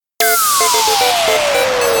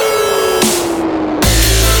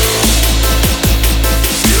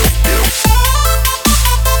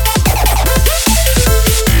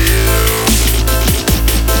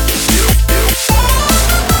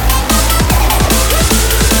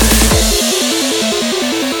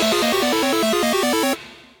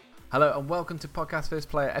welcome to Podcast First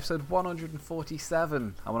Player, episode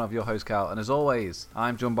 147. I'm one of your hosts, Cal, and as always,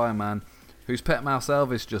 I'm joined by a man whose pet mouse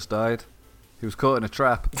Elvis just died. He was caught in a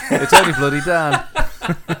trap. It's only bloody Dan.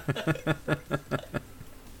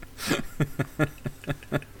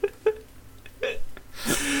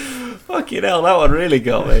 Fucking hell, that one really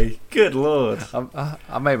got me. Good lord.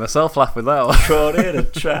 I made myself laugh with that one. Caught in a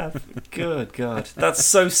trap. Good God. That's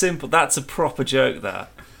so simple. That's a proper joke, that.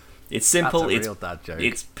 It's simple. That's a it's real dad joke.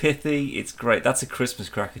 It's pithy. It's great. That's a Christmas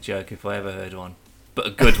cracker joke if I ever heard one. But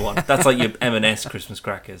a good one. That's like your M&S Christmas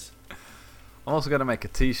crackers. I'm also going to make a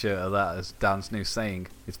t-shirt of that as Dan's new saying.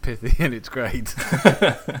 It's pithy and it's great.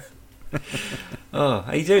 Oh,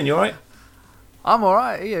 how you doing? You alright? I'm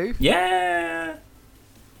alright, are you? Yeah.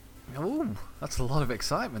 Ooh, that's a lot of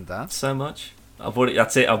excitement, Dan. So much.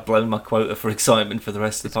 That's it. I've blown my quota for excitement for the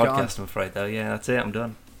rest of the It's podcast, gone. I'm afraid, though. Yeah, that's it. I'm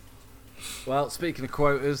done. Well, speaking of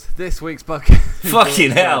quotas, this week's bucket.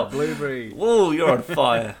 Fucking hell. Blueberry. Whoa, you're on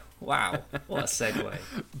fire. Wow. What a segue.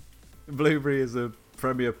 Blueberry is a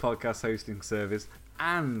premier podcast hosting service,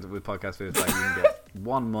 and with Podcast First Player, you can get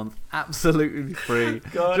 1 month absolutely free.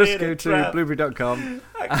 Got Just in go a to trap. blueberry.com.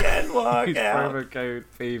 I can't walk Use out. promo code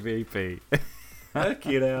PVP.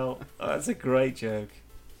 Fucking hell. Oh, that's a great joke.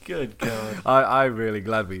 Good God. I'm really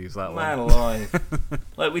glad we used that Man one. alive.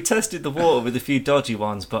 Like, we tested the water with a few dodgy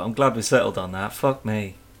ones, but I'm glad we settled on that. Fuck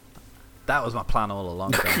me. That was my plan all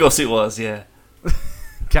along. Of course it was, yeah.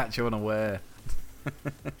 Catch you unaware.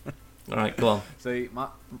 Alright, go on. See,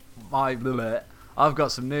 I've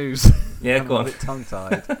got some news. Yeah, I'm go a on. bit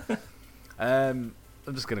tongue-tied. I'm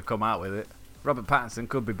just going to come out with it. Robert Pattinson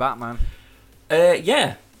could be Batman.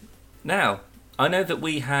 Yeah. Now, I know that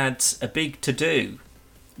we had a big to-do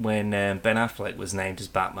when Ben Affleck was named as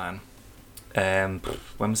Batman.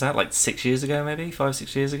 When was that? Like 6 years ago, maybe?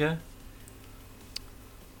 5-6 years ago?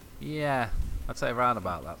 Yeah, I'd say around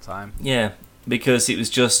about that time. Yeah, because it was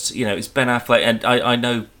just, it's Ben Affleck, and I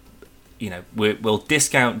know, we'll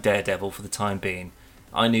discount Daredevil for the time being.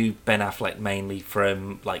 I knew Ben Affleck mainly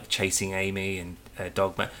from, like, Chasing Amy and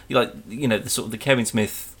Dogma. The sort of the Kevin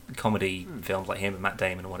Smith comedy films, like him and Matt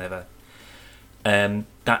Damon or whatever.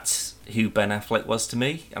 That's who Ben Affleck was to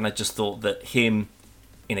me, and I just thought that him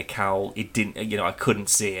in a cowl, it didn't, I couldn't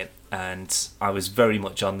see it, and I was very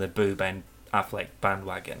much on the boo Ben Affleck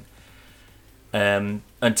bandwagon.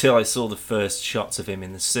 Until I saw the first shots of him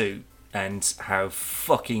in the suit and how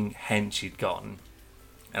fucking hench he'd gotten,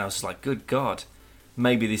 and I was just like, good God,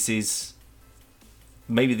 maybe this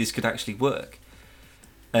could actually work.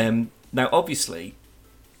 Now, obviously,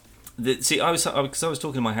 I was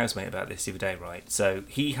talking to my housemate about this the other day, right? So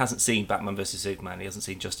he hasn't seen Batman vs Superman, he hasn't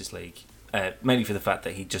seen Justice League, mainly for the fact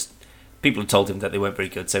that people had told him that they weren't very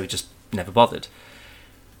good, so he just never bothered.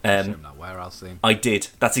 Warehouse scene. I did.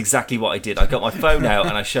 That's exactly what I did. I got my phone out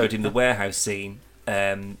and I showed him the warehouse scene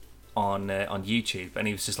on YouTube, and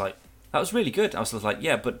he was just like, "That was really good." I was just like,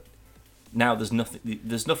 "Yeah, but now there's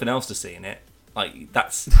nothing else to see in it. Like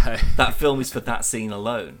that film is for that scene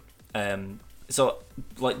alone." So,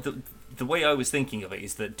 like the way I was thinking of it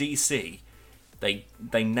is that DC,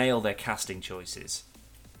 they nail their casting choices,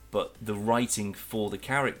 but the writing for the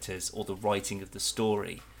characters or the writing of the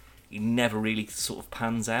story, it never really sort of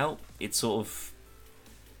pans out. It's sort of,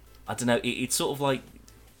 I don't know, it's sort of like,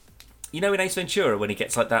 in Ace Ventura when he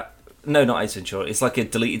gets like that, no, not Ace Ventura, it's like a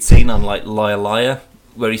deleted scene on like Liar Liar,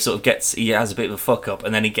 where he has a bit of a fuck up,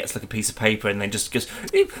 and then he gets like a piece of paper and then just goes,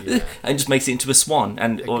 and just makes it into a swan,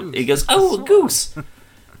 and he goes, oh, a goose.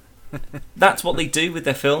 That's what they do with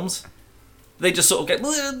their films. They just sort of get,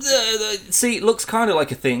 see, it looks kind of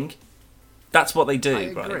like a thing. That's what they do,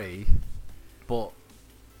 I right? agree, but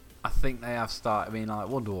I think they have started. I mean, like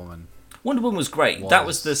Wonder Woman was great. That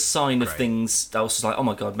was the sign of great. things. That was just like, oh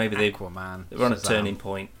my God, maybe Aquaman, they were on a Shazam. turning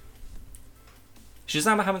point.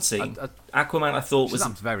 Shazam I haven't seen. Aquaman, I thought was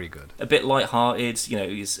Shazam's very good. a bit light-hearted.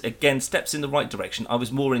 He's again steps in the right direction. I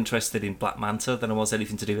was more interested in Black Manta than I was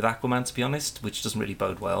anything to do with Aquaman, to be honest, which doesn't really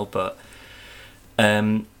bode well. But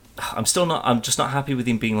I'm just not happy with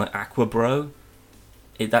him being like Aqua Bro.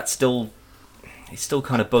 It still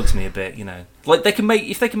kind of bugs me a bit. Like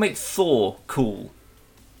if they can make Thor cool,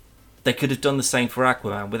 they could have done the same for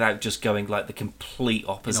Aquaman without just going like the complete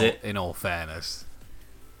opposite. In all fairness,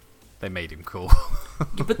 they made him cool.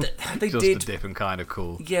 Yeah, but they just did a different kind of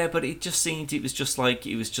cool. Yeah, but it just seemed it was just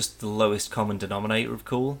the lowest common denominator of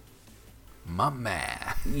cool. My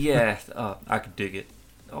man. Yeah, I could dig it.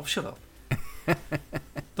 Oh, shut up.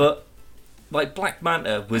 But like Black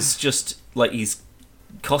Manta was just like his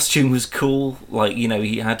costume was cool. Like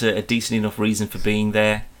he had a decent enough reason for being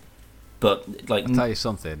there. But like, I'll tell you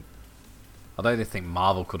something. I don't even think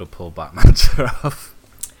Marvel could have pulled Black Manta off.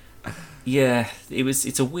 Yeah,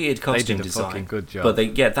 it's a weird costume did a design. fucking good job. But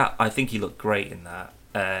that I think he looked great in that.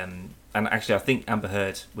 And actually, I think Amber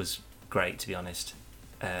Heard was great, to be honest.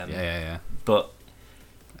 Yeah. But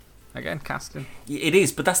Again, casting. it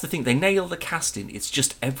is, but that's the thing. They nail the casting. It's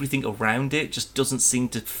just everything around it just doesn't seem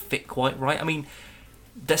to fit quite right. I mean,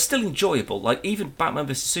 they're still enjoyable. Like, even Batman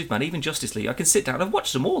vs Superman, even Justice League, I can sit down. I've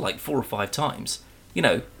watched them all like 4 or 5 times. You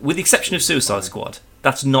know, with the exception of Suicide Squad.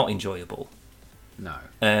 That's not enjoyable. No.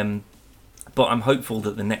 But I'm hopeful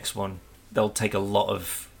that the next one, they'll take a lot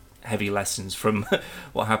of heavy lessons from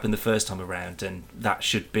what happened the first time around, and that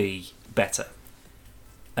should be better.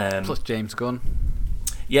 Plus James Gunn.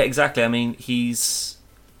 Yeah, exactly. I mean, he's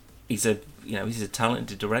a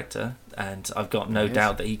talented director, and I've got no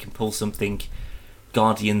doubt that he can pull something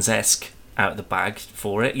Guardians-esque out of the bag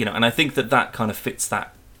for it. You know, and I think that kind of fits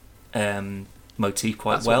that motif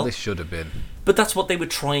quite That's well. what this should have been. But that's what they were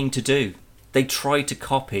trying to do. They tried to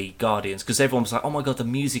copy Guardians because everyone was like, "Oh my god, the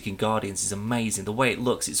music in Guardians is amazing. The way it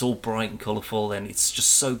looks, it's all bright and colourful, and it's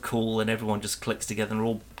just so cool." And everyone just clicks together, and they're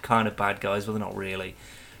all kind of bad guys, but they're not really.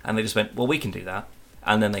 And they just went, "Well, we can do that."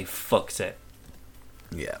 And then they fucked it.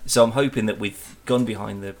 Yeah. So I'm hoping that with Gunn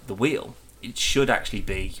behind the wheel, it should actually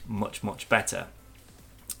be much, much better.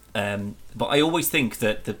 But I always think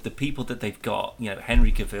that the people that they've got, you know,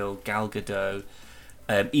 Henry Cavill, Gal Gadot,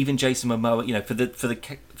 even Jason Momoa, you know, for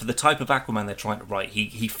the type of Aquaman they're trying to write,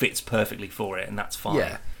 he fits perfectly for it, and that's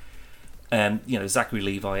fine. Yeah. You know, Zachary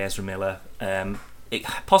Levi, Ezra Miller,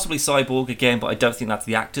 possibly Cyborg again, but I don't think that's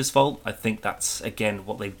the actor's fault. I think that's again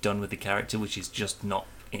what they've done with the character, which is just not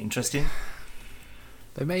interesting.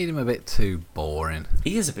 They made him a bit too boring.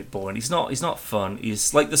 He is a bit boring. He's not fun.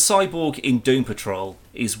 He's like the Cyborg in Doom Patrol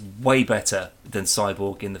is way better than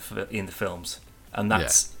Cyborg in the films, and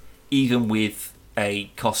that's even with a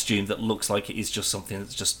costume that looks like it is just something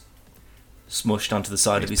that's just smushed onto the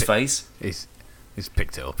side of his face. He's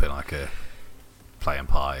picked it up in like a playing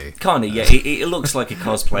party. Kind of, yeah. It looks like a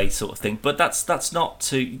cosplay sort of thing, but that's not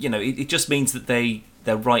to, you know. It just means that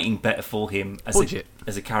they're writing better for him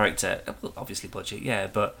as a character. Well, obviously budget, yeah,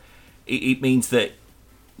 but it means that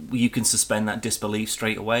you can suspend that disbelief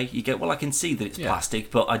straight away. You go, well, I can see that it's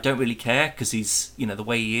plastic, but I don't really care because he's, you know, the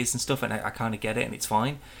way he is and stuff, and I kind of get it, and it's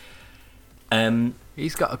fine.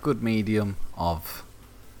 He's got a good medium of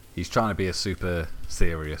he's trying to be a super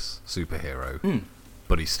serious superhero,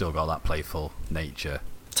 but he's still got that playful nature.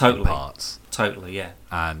 Totally. In parts. Totally, yeah.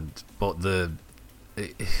 But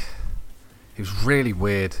it was really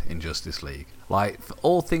weird in Justice League. Like, for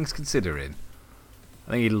all things considering,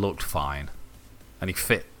 I think he looked fine, and he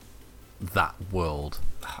fit that world.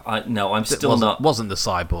 I'm still wasn't the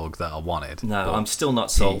Cyborg that I wanted. No, I'm still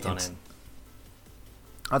not sold on him.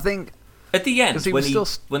 I think at the end when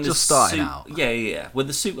the suit, out. Yeah. When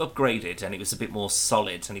the suit upgraded and it was a bit more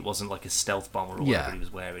solid and it wasn't like a stealth bomber or whatever he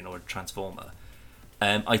was wearing or a transformer,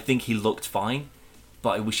 I think he looked fine.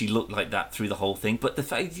 But I wish he looked like that through the whole thing. But the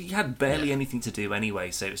fact he had barely anything to do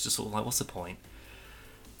anyway, so it was just sort of like, what's the point?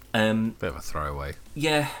 Bit of a throwaway.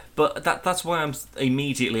 Yeah, but that's why I'm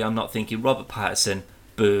not thinking Robert Pattinson,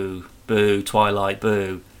 boo, Twilight,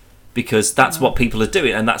 boo, because that's what people are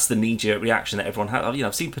doing, and that's the knee-jerk reaction that everyone had. You know,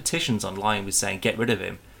 I've seen petitions online with saying get rid of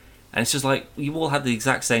him, and it's just like you all had the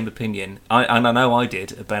exact same opinion. I know I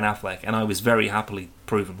did of Ben Affleck, and I was very happily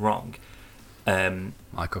proven wrong.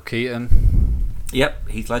 Michael Keaton. Yep,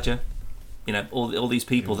 Heath Ledger. You know, all these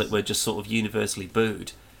people that were just sort of universally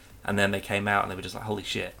booed, and then they came out and they were just like, holy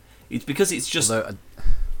shit. It's because it's just...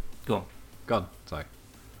 Go on. Sorry.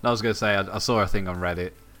 No, I was going to say, I saw a thing on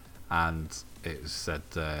Reddit, and it said,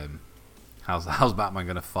 how's Batman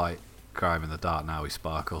going to fight crime in the dark now? He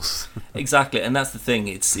sparkles. Exactly, and that's the thing.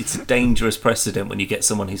 It's a dangerous precedent when you get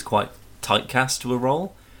someone who's quite typecast to a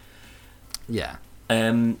role. Yeah.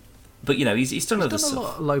 But, you know, he's done other stuff. stuff. A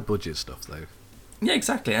lot of low-budget stuff, though. Yeah,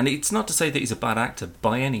 exactly, and it's not to say that he's a bad actor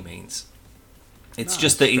by any means. It's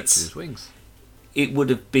just that his wings. It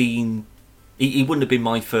would have been... He wouldn't have been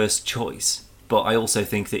my first choice, but I also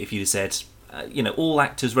think that if you'd have said, you know, all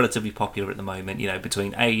actors relatively popular at the moment, you know,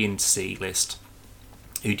 between A and C list,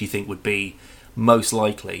 who do you think would be most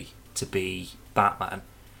likely to be Batman?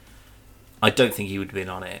 I don't think he would have been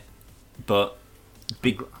on it, but...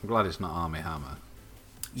 I'm glad it's not Armie Hammer.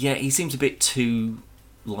 Yeah, he seems a bit too...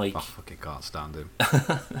 Like, I fucking can't stand him.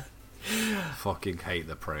 Fucking hate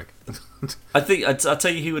the prick. I think I'll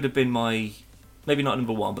tell you who would have been my, maybe not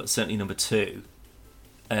number one, but certainly number two.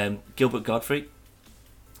 Gilbert Gottfried.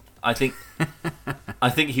 I think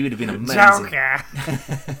he would have been amazing. Joker.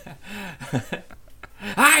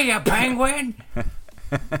 Hiya, penguin.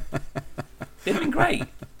 It'd have been great.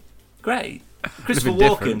 Christopher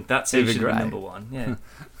Walken. That's who should have been number one. Yeah.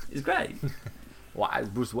 He's great. Why is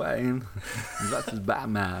Bruce Wayne? That's his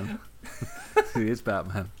Batman. He is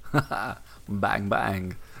Batman. Bang,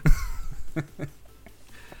 bang.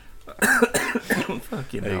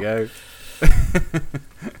 Fucking There you hell. go.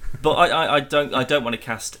 But I don't want to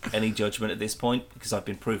cast any judgment at this point because I've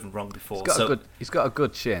been proven wrong before. He's got a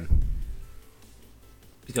good chin.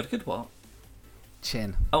 He's got a good what?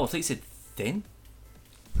 Chin. Oh, I thought you said thin.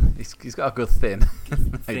 He's got a good thin.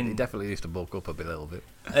 Thin. He definitely used to bulk up a little bit.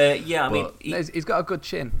 Yeah, I mean, But he's got a good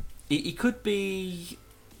chin. he could be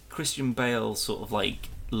Christian Bale, sort of like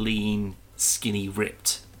lean, skinny,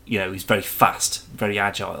 ripped. You know, he's very fast, very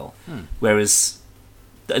agile. Whereas,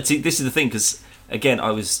 see, this is the thing, because again,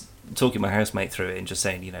 I was talking my housemate through it and just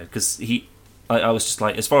saying, you know, because I was just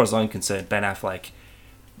like, as far as I'm concerned, Ben Affleck,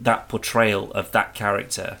 that portrayal of that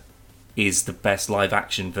character is the best live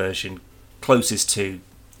action version, closest to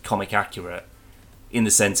comic accurate, in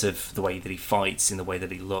the sense of the way that he fights, in the way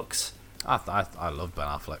that he looks. I love Ben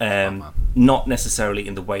Affleck. Batman. Not necessarily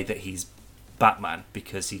in the way that he's Batman,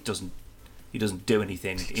 because he doesn't do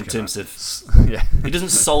anything in terms of Yeah. he doesn't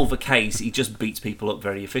solve a case. He just beats people up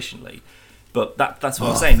very efficiently. But that's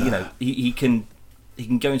what I'm saying. You know, he can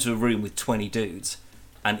go into a room with 20 dudes,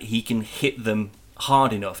 and he can hit them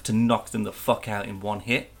hard enough to knock them the fuck out in one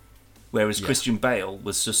hit. Whereas Christian Bale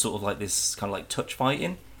was just sort of like this kind of like touch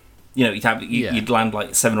fighting. You know, you'd land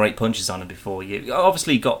like 7 or 8 punches on him before you.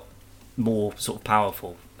 Obviously, he got more sort of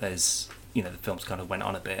powerful as, you know, the films kind of went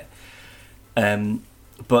on a bit.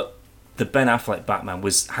 But the Ben Affleck Batman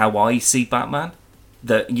was how I see Batman.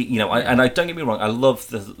 I don't get me wrong, I love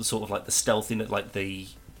the sort of like the stealthiness, like the,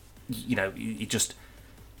 you know,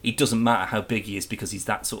 it doesn't matter how big he is because he's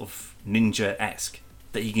that sort of ninja-esque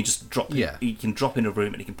that he can just drop. He can drop in a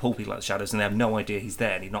room and he can pull people out of the shadows and they have no idea he's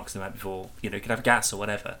there, and he knocks them out before, you know, he could have gas or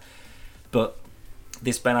whatever. But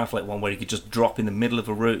this Ben Affleck one where he could just drop in the middle of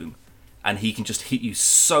a room and he can just hit you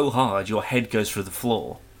so hard your head goes through the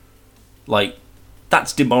floor, like,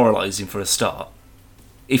 that's demoralising for a start.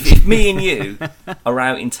 If me and you are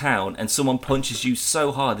out in town and someone punches you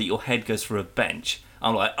so hard that your head goes through a bench,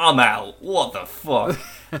 I'm like, I'm out. What the fuck?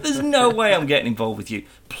 There's no way I'm getting involved with you.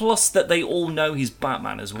 Plus that they all know he's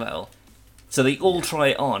Batman as well. So they all try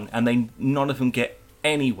it on and none of them get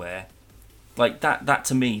anywhere. Like, that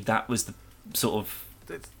to me, that was the sort of...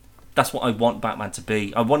 That's what I want Batman to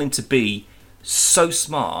be. I want him to be so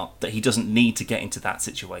smart that he doesn't need to get into that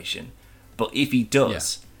situation. But if he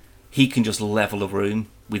does, he can just level a room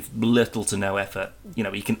with little to no effort. You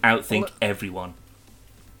know, he can outthink everyone.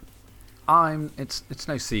 It's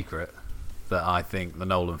no secret that I think the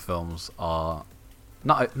Nolan films are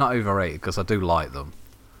not overrated, because I do like them,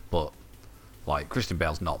 but like Christian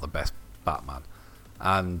Bale's not the best Batman,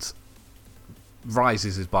 and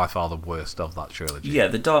Rises is by far the worst of that trilogy. Yeah,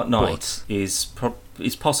 The Dark Knight is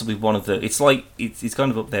possibly one of the. It's like it's kind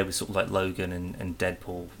of up there with sort of like Logan and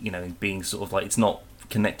Deadpool. You know, in being sort of like, it's not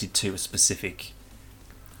connected to a specific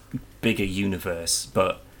bigger universe,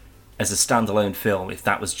 but as a standalone film, if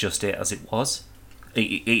that was just it as it was,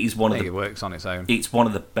 it is one of the. It works on its own. It's one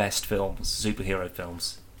of the best films, superhero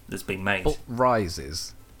films that's been made. But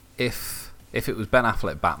Rises, if it was Ben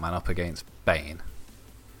Affleck Batman up against Bane,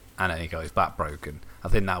 and then he got his back broken, I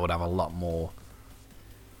think that would have a lot more,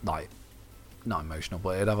 like, not emotional,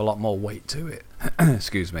 but it'd have a lot more weight to it.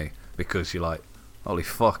 Excuse me, because you're like, holy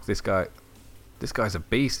fuck, this guy's a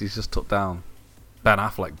beast. He's just took down Ben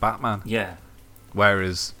Affleck Batman. Yeah.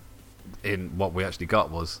 Whereas in what we actually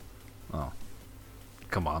got was, oh,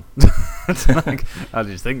 come on. Like, I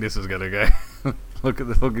just think this was gonna go. Look at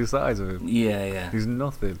the fucking size of him. Yeah. He's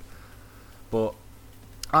nothing. But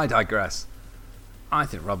I digress. I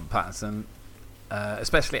think Robert Pattinson,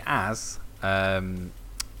 especially as who's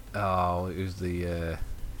the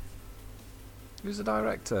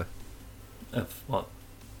director? Of what?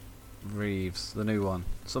 Reeves, the new one.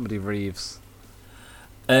 Somebody Reeves.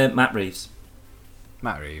 Matt Reeves.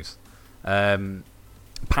 Matt Reeves.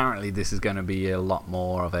 Apparently, this is going to be a lot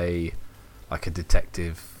more of a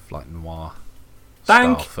detective, like noir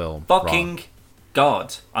style film. Fucking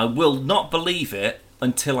God, I will not believe it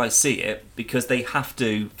until I see it, because they have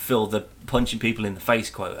to fill the punching people in the face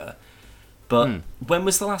quota. But when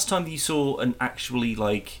was the last time you saw an actually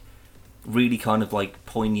like really kind of like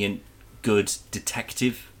poignant, good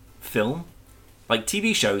detective film? Like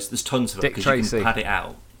TV shows, there's tons of it because you can pad it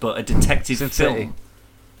out. But a detective Sin film. City.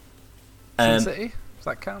 Sin City? Does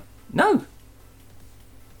that count? No. There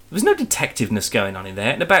was no detectiveness going on in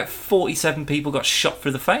there, and about 47 people got shot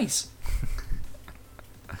through the face.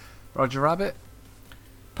 Roger Rabbit?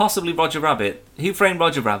 Possibly Roger Rabbit. Who Framed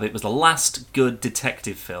Roger Rabbit was the last good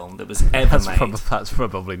detective film that was ever made. That's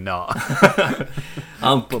probably not.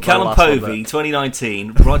 But my Callum last one Povey,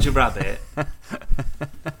 2019, Roger Rabbit.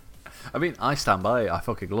 I mean, I stand by it. I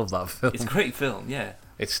fucking love that film. It's a great film, yeah.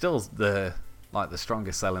 It's still the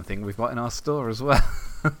strongest selling thing we've got in our store as well.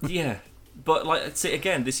 Yeah, but like, see,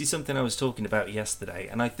 again, this is something I was talking about yesterday,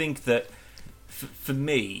 and I think that for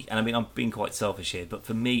me, and I mean, I'm being quite selfish here, but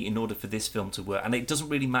for me, in order for this film to work, and it doesn't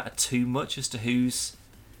really matter too much as to who's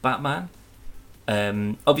Batman.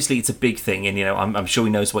 Obviously, it's a big thing, and I'm sure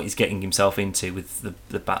he knows what he's getting himself into with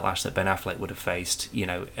the backlash that Ben Affleck would have faced.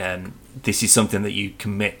 This is something that you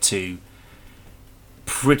commit to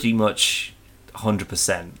pretty much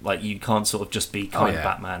 100%. Like, you can't sort of just be kind of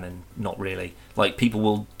Batman and not really. Like, people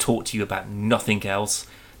will talk to you about nothing else.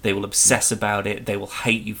 They will obsess about it. They will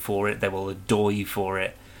hate you for it. They will adore you for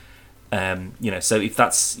it. So if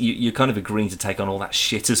that's you're kind of agreeing to take on all that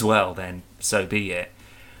shit as well, then so be it.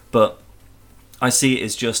 But I see it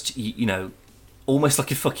as just, almost like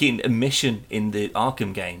a fucking mission in the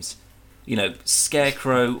Arkham games.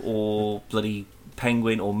 Scarecrow or bloody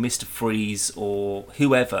Penguin or Mr. Freeze or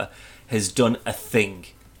whoever has done a thing.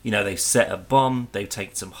 They've set a bomb, they've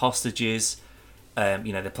taken some hostages,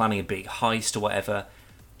 they're planning a big heist or whatever,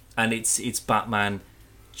 and it's Batman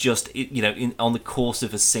just, on the course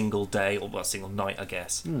of a single day, or a single night, I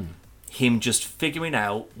guess. Him just figuring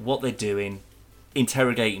out what they're doing,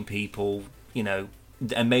 interrogating people,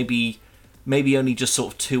 and maybe only just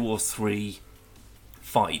sort of 2 or 3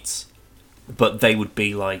 fights, but they would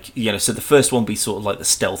be like, so the first one would be sort of like the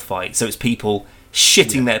stealth fight, so it's people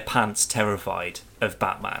shitting their pants terrified of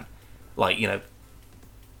Batman, like,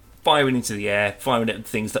 firing into the air, firing at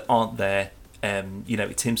things that aren't there.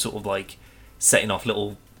 It's him sort of like setting off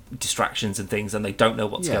little distractions and things, and they don't know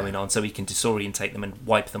what's going on, so he can disorientate them and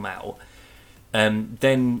wipe them out.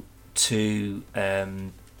 Then to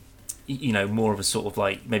more of a sort of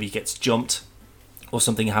like, maybe he gets jumped or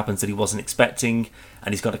something happens that he wasn't expecting,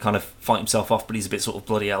 and he's got to kind of fight himself off, but he's a bit sort of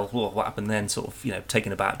bloody hell, whoa, what happened then, sort of,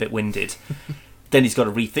 taken aback, a bit winded. Then he's got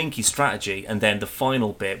to rethink his strategy, and then the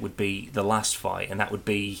final bit would be the last fight, and that would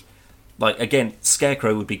be, like, again,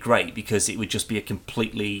 Scarecrow would be great, because it would just be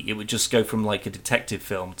it would just go from like a detective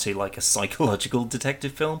film to like a psychological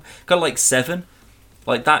detective film, kind of like Seven.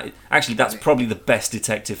 Like that, actually, that's probably the best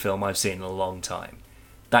detective film I've seen in a long time.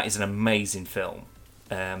 That is an amazing film.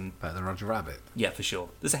 Better than Roger Rabbit. Yeah, for sure.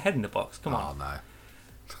 There's a head in the box. Come on. Oh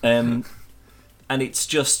no. And it's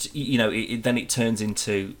just, then it turns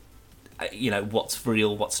into, what's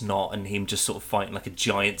real, what's not, and him just sort of fighting like a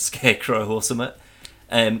giant scarecrow or something.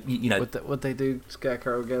 Would they do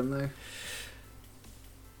Scarecrow again though?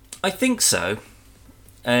 I think so,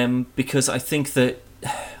 because I think that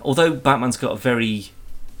although Batman's got a very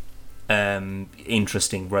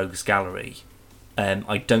interesting rogues gallery,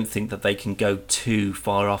 I don't think that they can go too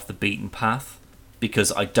far off the beaten path,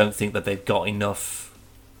 because I don't think that they've got enough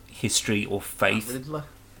history or faith.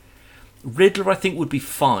 Riddler, I think, would be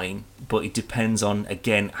fine, but it depends on,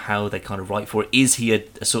 again, how they kind of write for it. Is he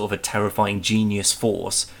a sort of a terrifying genius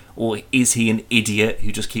force, or is he an idiot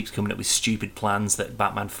who just keeps coming up with stupid plans that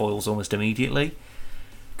Batman foils almost immediately?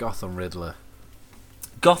 Gotham Riddler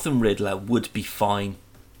would be fine,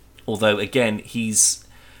 although, again, he's...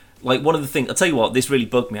 Like, one of the things... I'll tell you what, this really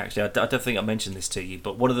bugged me, actually. I don't think I mentioned this to you,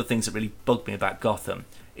 but one of the things that really bugged me about Gotham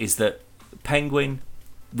is that Penguin,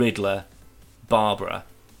 Riddler, Barbara...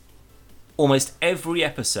 Almost every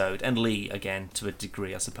episode, and Lee again to a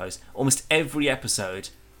degree, I suppose, almost every episode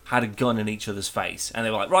had a gun in each other's face, and they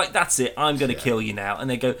were like, right, that's it, I'm going to kill you now. And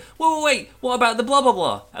they go, wait, what about the blah blah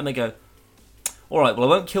blah? And they go, all right,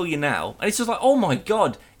 well, I won't kill you now. And it's just like, oh my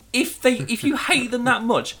god, if you hate them that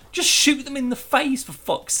much, just shoot them in the face, for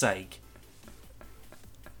fuck's sake.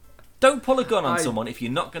 Don't pull a gun on someone if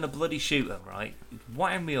you're not going to bloody shoot them, right?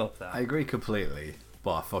 Wind me up there. I agree completely,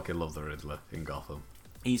 but I fucking love the Riddler in Gotham.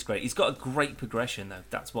 He's great. He's got a great progression, though.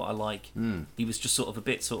 That's what I like. He was just sort of a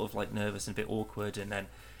bit sort of like nervous and a bit awkward, and then,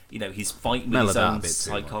 he's fighting with his own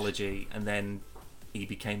psychology, and then he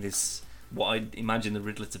became this, what I imagine the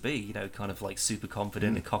Riddler to be, kind of like super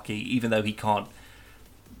confident and cocky. Even though he can't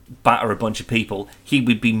batter a bunch of people, he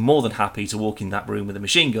would be more than happy to walk in that room with a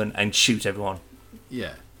machine gun and shoot everyone.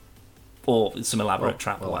 Yeah. Or some elaborate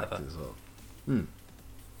trap or whatever.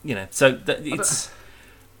 Well. So it's...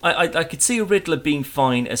 I could see a Riddler being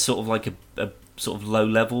fine as sort of like a sort of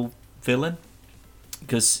low-level villain.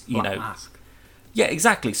 Because, Mask. Yeah,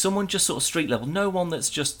 exactly. Someone just sort of street level. No one that's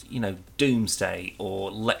just, Doomsday or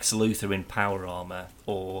Lex Luthor in power armor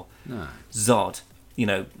or Zod.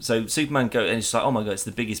 So Superman goes and it's like, oh my god, it's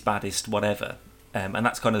the biggest, baddest, whatever. And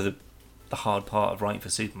that's kind of the hard part of writing for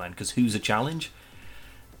Superman, because who's a challenge?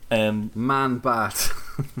 Man-Bat.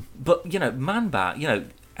 But, Man-Bat,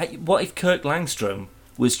 what if Kirk Langstrom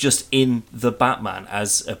was just in the Batman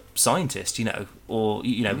as a scientist, or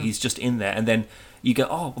he's just in there, and then you go,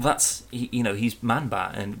 oh, well, that's he's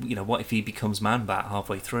Man-Bat, and what if he becomes Man-Bat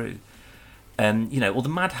halfway through? Or the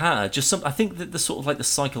Mad Hatter. I think that the sort of like the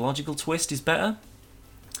psychological twist is better,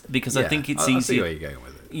 because I think it's easier. I see where you're going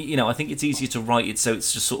with it. I think it's easier to write it so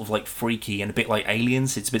it's just sort of like freaky and a bit like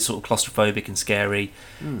Aliens. It's a bit sort of claustrophobic and scary.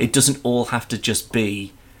 It doesn't all have to just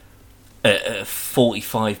be a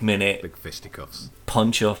 45-minute big fisticuffs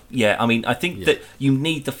punch up. Yeah, I mean, I think that you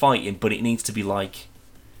need the fighting, but it needs to be like,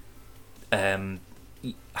 I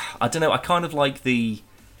don't know. I kind of like the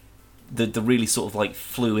really sort of like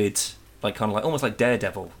fluid, like kind of like almost like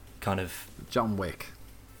Daredevil kind of. John Wick.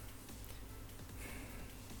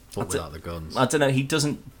 But without the guns. I don't know. He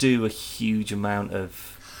doesn't do a huge amount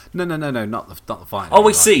of. No, not the fighting. Oh,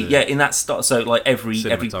 I see. Yeah, in that start. So like every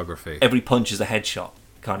punch is a headshot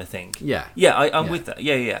kind of thing. Yeah. Yeah, I'm with that.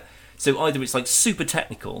 Yeah. So either it's like super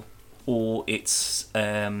technical, or it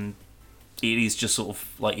is just sort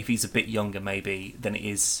of like, if he's a bit younger, maybe, then it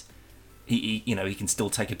is. He can still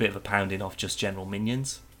take a bit of a pounding off just general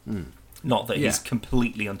minions. Not that he's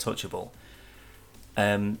completely untouchable.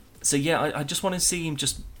 So yeah, I just want to see him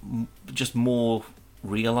just more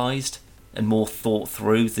realised and more thought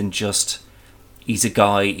through than just he's a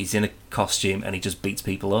guy, he's in a costume and he just beats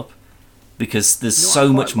people up, because there's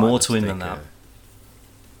so much more to him than that.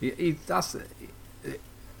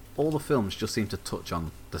 All the films just seem to touch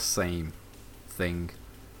on the same thing,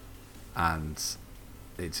 and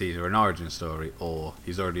it's either an origin story or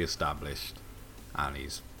he's already established and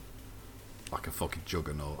he's like a fucking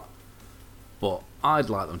juggernaut. But I'd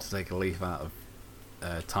like them to take a leaf out of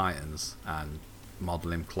Titans and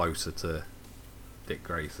model him closer to Dick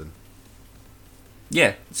Grayson.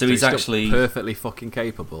 Yeah, so he's actually perfectly fucking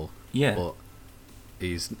capable. Yeah, but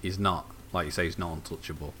he's not, like you say, he's not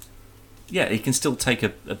untouchable. Yeah, he can still take a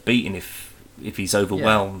beating if he's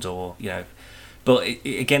overwhelmed, or But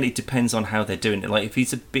again, it depends on how they're doing it. Like if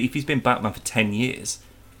he's been Batman for 10 years,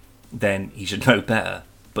 then he should know better.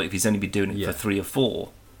 But if he's only been doing it for 3 or 4.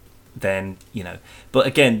 Then but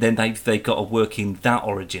again, then they've got to work in that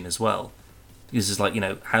origin as well, because it's like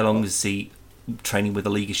how long is he training with the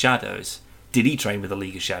League of Shadows? Did he train with the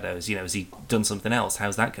League of Shadows? Has he done something else?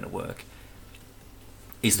 How's that going to work?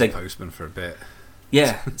 He's a postman for a bit.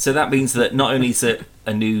 Yeah, so that means that not only is it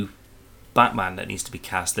a new Batman that needs to be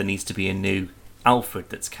cast, there needs to be a new Alfred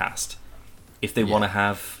that's cast. If they want to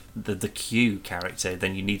have the Q character,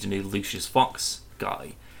 then you need a new Lucius Fox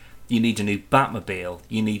guy. You need a new Batmobile,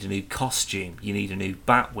 you need a new costume, you need a new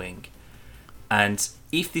Batwing. And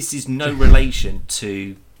if this is no relation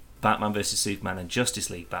to Batman vs Superman and Justice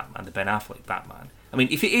League Batman, the Ben Affleck Batman, I mean,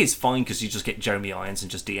 if it is, fine, because you just get Jeremy Irons and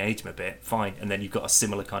just de-age him a bit, fine, and then you've got a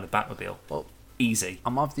similar kind of Batmobile. Well, easy.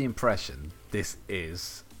 I'm of the impression this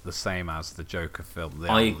is the same as the Joker film. They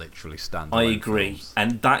are literally standalone. I agree, films.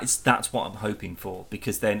 And that's what I'm hoping for,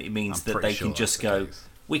 because then it means that they can just go,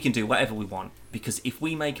 we can do whatever we want, because if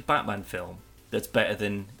we make a Batman film that's better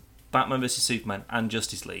than Batman vs Superman and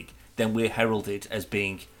Justice League, then we're heralded as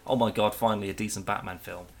being, oh my god, finally a decent Batman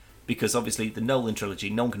film. Because obviously the Nolan trilogy,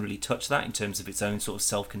 no one can really touch that in terms of its own sort of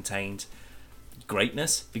self-contained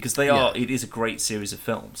greatness, because it is a great series of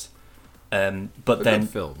films. But then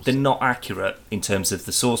they're not accurate in terms of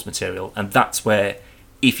the source material, and that's where,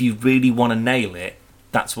 if you really want to nail it,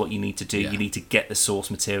 that's what you need to do. You need to get the source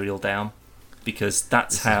material down, because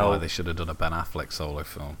that's how. Is why they should have done a Ben Affleck solo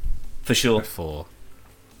film for sure before.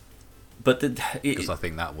 But because I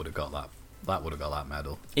think that would have got that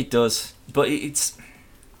medal. It does, but it's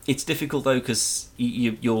difficult though, because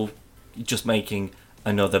you're just making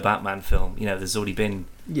another Batman film. There's already been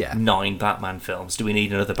 9 Batman films. Do we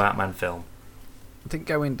need another Batman film? I think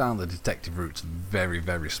going down the detective route's a very,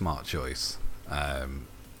 very smart choice. And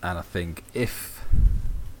I think if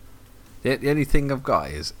the only thing I've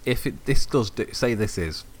got is, if this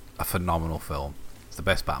is a phenomenal film, it's the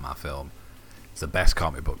best Batman film, it's the best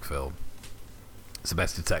comic book film, it's the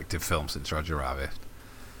best detective film since Roger Rabbit.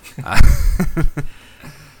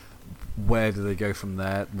 Where do they go from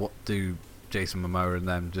there? What do Jason Momoa and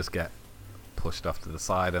them just get pushed off to the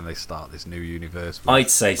side and they start this new universe?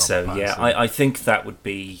 I'd say so, yeah. I think that would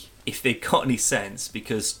be, if they've got any sense,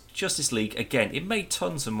 because Justice League, again, it made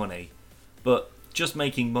tons of money, but just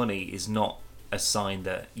making money is not a sign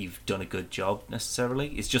that you've done a good job necessarily.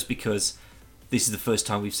 It's just because this is the first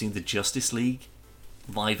time we've seen the Justice League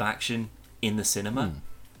live action in the cinema.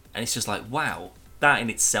 And it's just like, wow, that in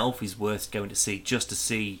itself is worth going to see, just to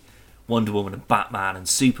see Wonder Woman and Batman and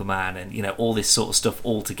Superman and all this sort of stuff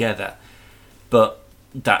all together. But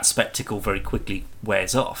that spectacle very quickly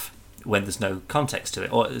wears off. when there's no context to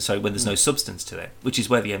it, or sorry, when there's no substance to it, which is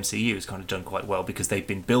where the MCU has kind of done quite well because they've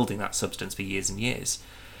been building that substance for years and years,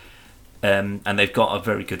 and they've got a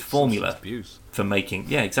very good formula for making,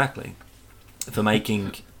 for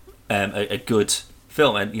making a good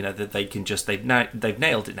film, and that they can just they've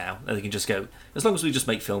nailed it now. And they can just go, as long as we just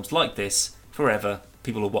make films like this forever,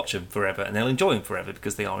 people will watch them forever and they'll enjoy them forever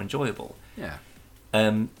because they are enjoyable. Yeah.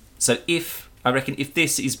 So I reckon if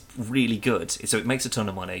this is really good, so it makes a ton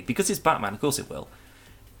of money because it's Batman, of course it will.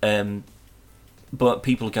 But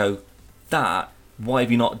people go, why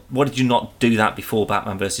did you not do that before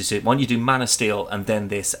Batman versus Superman? Why don't you do Man of Steel and then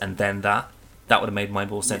this and then that? That would have made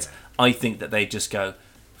more sense. Yeah. I think that they just go,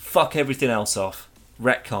 fuck everything else off,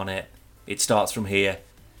 retcon it. It starts from here.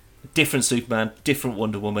 Different Superman, different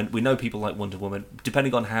Wonder Woman. We know people like Wonder Woman.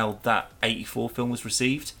 Depending on how that 84 film was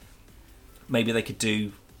received, maybe they could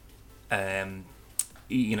do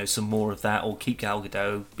some more of that, or keep Gal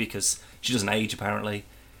Gadot because she doesn't age apparently,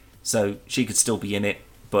 so she could still be in it,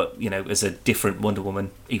 but as a different Wonder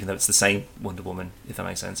Woman, even though it's the same Wonder Woman, if that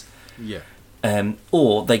makes sense. Yeah.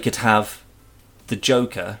 Or they could have the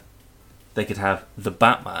Joker, they could have the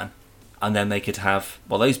Batman, and then they could have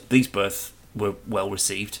these both were well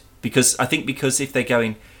received because if they're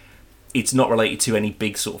going, it's not related to any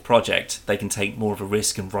big sort of project, they can take more of a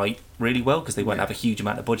risk and write really well because they won't have a huge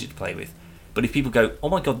amount of budget to play with. But if people go, oh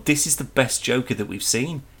my god, this is the best Joker that we've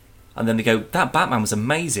seen, and then they go, that Batman was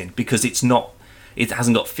amazing because it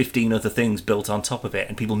hasn't got 15 other things built on top of it,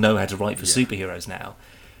 and people know how to write for superheroes now.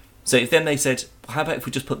 So if then they said, how about if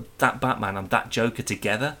we just put that Batman and that Joker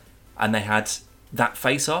together, and they had that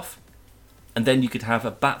face-off, and then you could have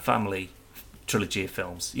a Bat Family trilogy of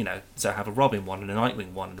films, so have a Robin one and a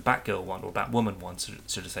Nightwing one and a Batgirl one, or a Batwoman one,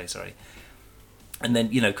 should I say, sorry. And then,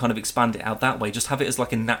 kind of expand it out that way. Just have it as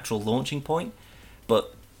like a natural launching point.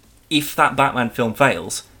 But if that Batman film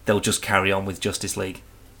fails, they'll just carry on with Justice League.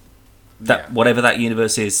 Whatever that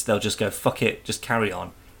universe is, they'll just go, fuck it, just carry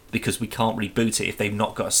on. Because we can't reboot it if they've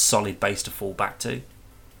not got a solid base to fall back to.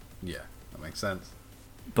 Yeah, that makes sense.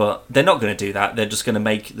 But they're not going to do that. They're just going to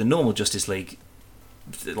make the normal Justice League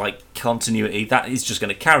continuity. That is just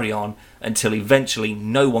going to carry on until eventually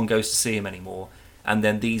no one goes to see him anymore. And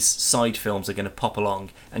then these side films are going to pop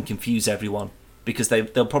along and confuse everyone because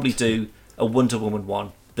they'll probably do a Wonder Woman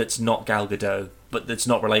one that's not Gal Gadot but that's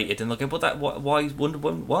not related, and they'll go, why Wonder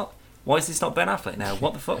Woman? What? Why is this not Ben Affleck now?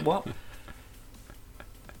 What the fuck? What?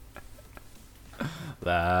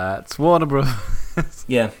 That's Warner Bros.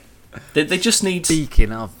 Yeah, they just need.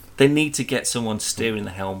 Speaking of, they need to get someone steering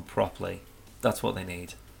the helm properly. That's what they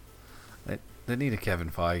need. They need a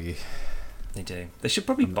Kevin Feige. They do. They should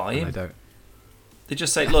probably buy him. They don't. They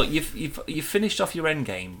just say, look, you've finished off your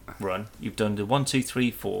Endgame run. You've done the 1, 2,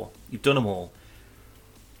 3, 4. You've done them all.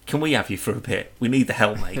 Can we have you for a bit? We need the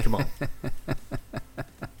help, mate. Come on.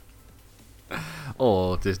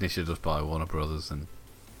 Or Disney should just buy Warner Brothers and.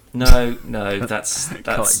 No, that's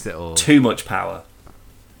too much power.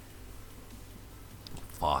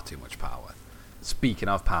 Far too much power. Speaking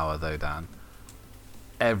of power, though, Dan,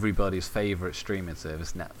 everybody's favourite streaming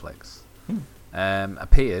service, Netflix,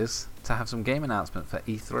 appears to have some game announcement for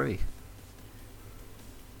E3.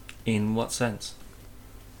 In what sense?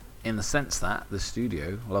 In the sense that the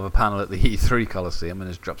studio will have a panel at the E3 Coliseum and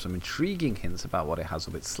has dropped some intriguing hints about what it has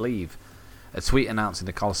up its sleeve. A tweet announcing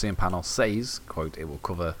the Coliseum panel says, quote, it will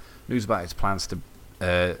cover news about its plans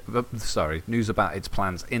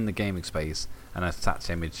in the gaming space, and an attached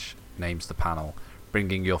image names the panel,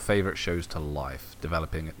 bringing your favourite shows to life,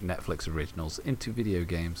 developing Netflix originals into video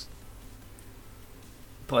games.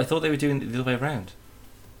 But I thought they were doing it the other way around.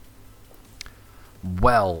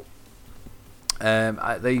 Well,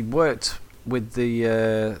 they worked with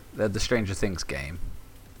the Stranger Things game,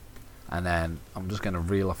 and then I'm just going to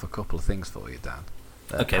reel off a couple of things for you, Dan.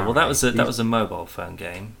 Okay, well that was a mobile phone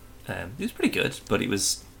game. It was pretty good, but it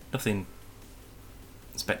was nothing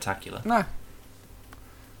spectacular. No,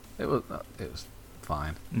 it was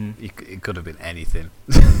fine. It could have been anything.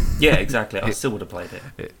 Yeah, exactly. I still would have played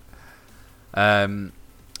it.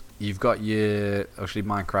 You've got your actually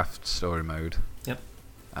Minecraft story mode. Yep.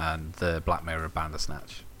 And the Black Mirror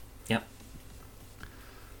Bandersnatch. Yep.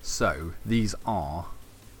 So these are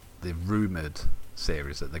the rumoured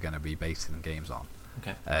series that they're going to be basing the games on.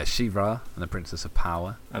 Okay. She-Ra and the Princess of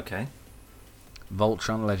Power. Okay.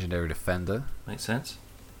 Voltron, Legendary Defender. Makes sense.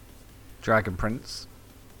 Dragon Prince,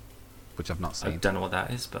 which I've not seen. I don't know what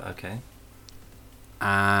that is, but okay.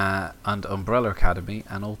 And Umbrella Academy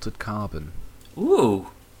and Altered Carbon. Ooh,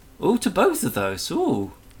 to both of those.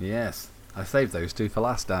 Ooh. Yes. I saved those two for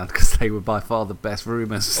last, Dan, because they were by far the best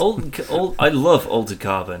rumours. I love Altered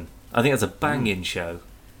Carbon. I think that's a banging show.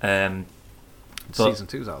 But Season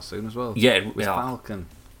 2's out soon as well. yeah, With Falcon.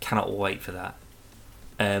 Cannot wait for that.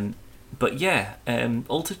 But yeah,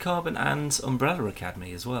 Altered Carbon and Umbrella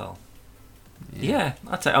Academy as well. Yeah,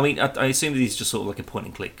 I mean, I assume these are just sort of like a point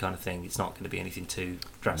and click kind of thing. It's not going to be anything too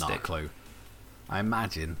drastic. Not a clue. I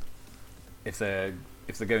imagine if they're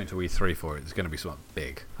going to E3 for it, it's going to be something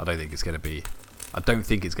big. I don't think it's going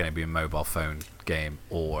to be a mobile phone game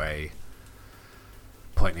or a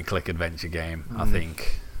point and click adventure game. I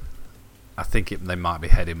think they might be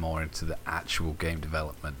heading more into the actual game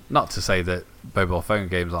development. Not to say that mobile phone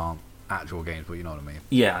games aren't actual games, but you know what I mean.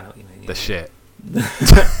 Yeah, I know what you mean. The shit.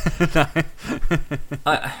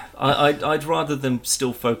 I'd rather them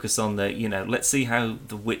still focus on the, let's see how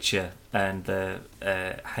The Witcher and the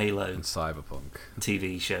Halo and Cyberpunk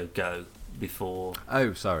TV show go before.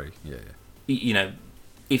 Oh, sorry. Yeah.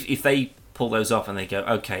 If they pull those off and they go,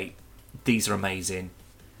 okay, these are amazing.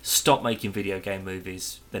 Stop making video game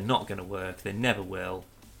movies. They're not going to work. They never will.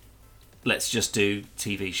 Let's just do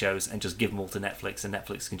TV shows and just give them all to Netflix, and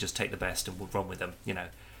Netflix can just take the best and we'll run with them.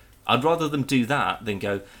 I'd rather them do that than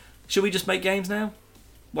go, should we just make games now?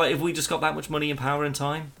 Like, have we just got that much money and power and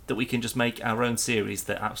time that we can just make our own series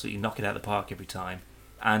that absolutely knock it out of the park every time,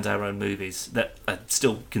 and our own movies that are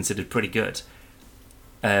still considered pretty good?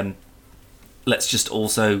 Let's just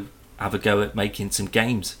also have a go at making some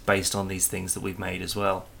games based on these things that we've made as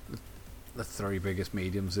well. The 3 biggest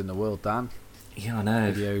mediums in the world, Dan. Yeah, I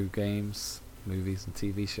know. Video games, movies, and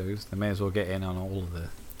TV shows. They may as well get in on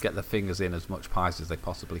get their fingers in as much pies as they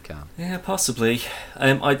possibly can. Yeah, possibly.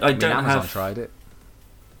 I mean, Amazon tried it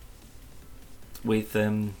with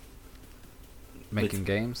making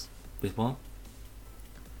games. With what?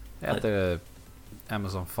 They had the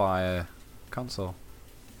Amazon Fire console.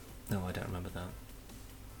 No, I don't remember that.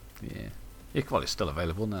 Yeah. Well, it's still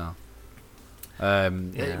available now.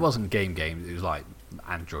 It wasn't games. It was like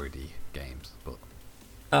Android-y games, but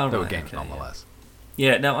they were games nonetheless.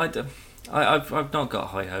 Yeah. No, I've not got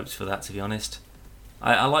high hopes for that, to be honest.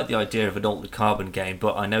 I like the idea of an Altered Carbon game,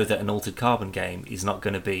 but I know that an Altered Carbon game is not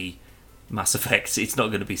going to be Mass Effect. It's not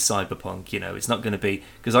going to be Cyberpunk. It's not going to be,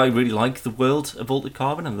 because I really like the world of Altered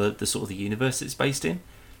Carbon and the sort of the universe it's based in,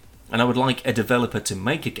 and I would like a developer to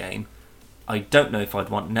make a game. I don't know if I'd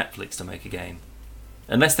want Netflix to make a game,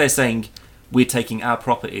 unless they're saying, we're taking our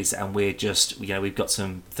properties and we're just, we've got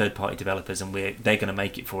some third-party developers and they're going to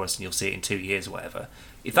make it for us and you'll see it in 2 years or whatever.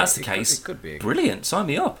 If that's the case, it could be brilliant. Sign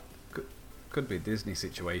me up. Could be a Disney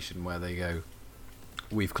situation where they go,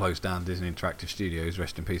 we've closed down Disney Interactive Studios,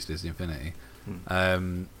 rest in peace Disney Infinity,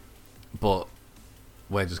 but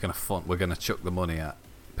we're just going to chuck the money at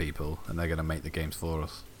people and they're going to make the games for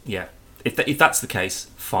us. Yeah. If that's the case,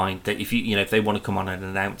 fine. If they want to come on and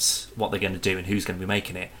announce what they're going to do and who's going to be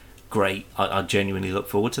making it, great. I genuinely look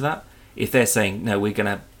forward to that. If they're saying, no, we're going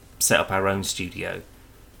to set up our own studio,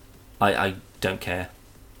 I don't care,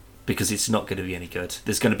 because it's not going to be any good.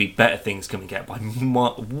 There's going to be better things coming out by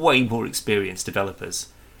way more experienced developers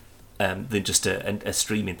than just a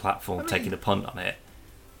streaming platform taking a punt on it.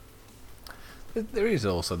 There is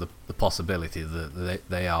also the possibility that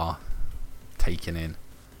they are taking in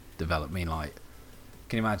development. Like,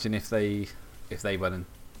 can you imagine if they went and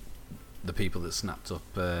the people that snapped up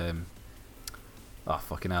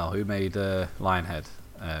fucking hell, who made Lionhead,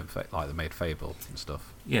 like they made Fable and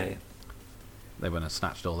stuff. Yeah. They went and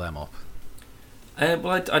snatched all them up.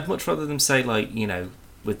 Well, I'd much rather them say, like,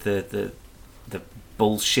 with the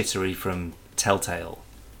bullshittery from Telltale.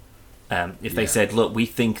 If they said, look, we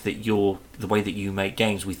think that the way that you make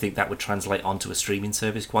games, we think that would translate onto a streaming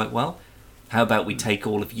service quite well. How about we take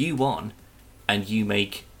all of you on and you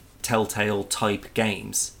make Telltale type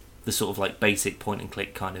games, the sort of like basic point and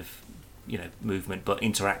click kind of, movement, but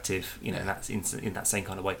interactive, that's in that same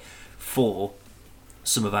kind of way, for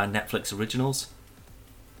some of our Netflix originals.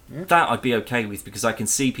 Yeah. That I'd be okay with, because I can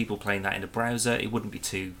see people playing that in a browser. It wouldn't be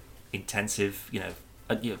too intensive,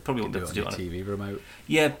 probably wouldn't be able to do it on a TV remote.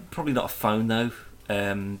 Yeah, probably not a phone though.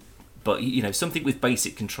 But something with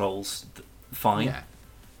basic controls, fine. Yeah.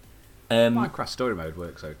 Minecraft Story Mode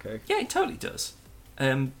works okay. Yeah, it totally does.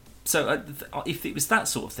 So if it was that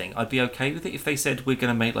sort of thing, I'd be okay with it. If they said we're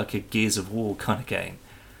going to make like a Gears of War kind of game,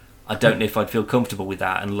 I don't know if I'd feel comfortable with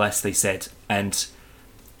that unless they said, and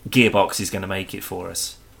Gearbox is going to make it for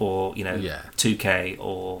us, or 2K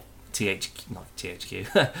or not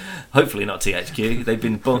THQ. Hopefully not THQ. They've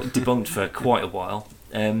been debunked for quite a while.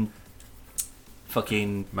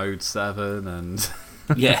 Fucking Mode 7 and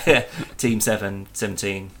yeah, Team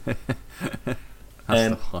 17. That's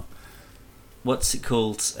the one. What's it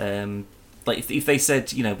called? Like if they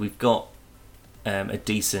said, we've got a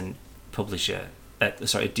decent publisher,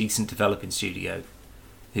 a decent developing studio,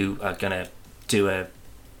 who are going to do an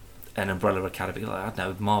Umbrella Academy, like, I don't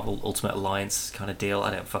know, Marvel Ultimate Alliance kind of deal.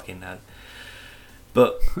 I don't fucking know.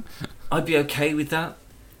 But I'd be okay with that.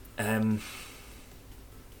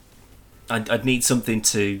 I'd need something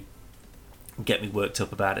to get me worked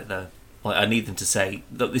up about it, though. Like, I need them to say,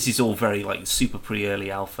 look, this is all very like super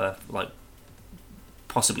pre-early alpha, like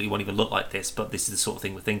possibly won't even look like this, but this is the sort of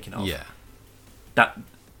thing we're thinking of. Yeah. That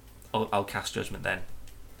I'll cast judgment then.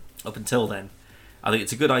 Up until then, I think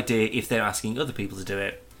it's a good idea if they're asking other people to do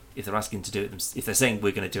it. If they're asking to do it, if they're saying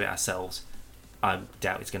we're going to do it ourselves, I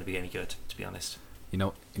doubt it's going to be any good, to be honest. You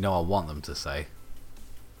know, I want them to say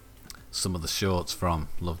some of the shorts from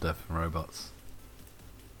Love, Death and Robots.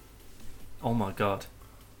 Oh my god!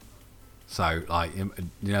 So, like, you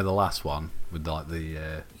know, the last one with like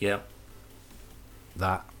the yeah,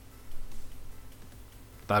 that'd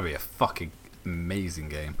be a fucking amazing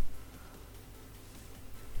game.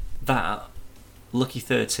 That Lucky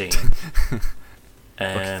 13. Lucky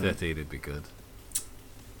 13 would be good.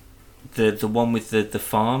 The one with the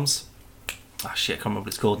farms. Oh shit, I can't remember what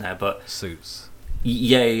it's called now, but Suits.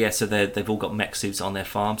 Yeah. So they've all got mech suits on their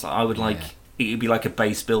farms. I would like it'd be like a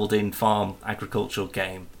base building farm agricultural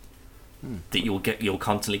game that you'll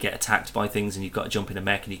constantly get attacked by things, and you've got to jump in a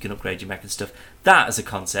mech and you can upgrade your mech and stuff. That as a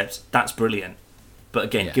concept, that's brilliant. But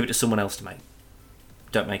again, give it to someone else to make.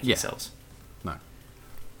 Don't make it yourselves. No.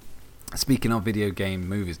 Speaking of video game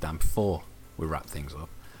movies, Dan, before we wrap things up,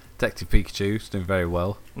 Detective Pikachu is doing very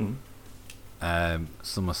well.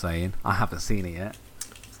 Some are saying, I haven't seen it yet.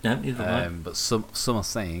 No, neither have I. But some are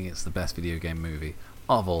saying it's the best video game movie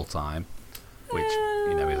of all time, which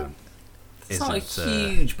isn't. It's not a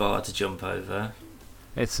huge bar to jump over.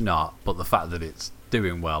 It's not, but the fact that it's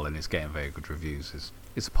doing well and it's getting very good reviews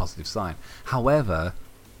is a positive sign. However,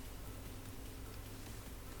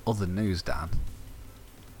 other news, Dan,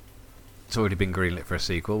 it's already been greenlit for a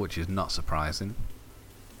sequel, which is not surprising.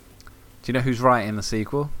 Do you know who's writing the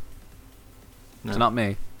sequel? No. It's not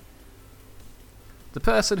me. The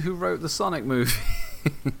person who wrote the Sonic movie.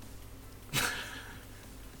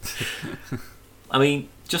 I mean,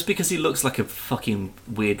 just because he looks like a fucking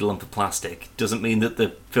weird lump of plastic doesn't mean that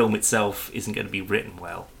the film itself isn't going to be written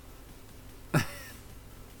well.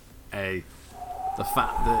 Hey, the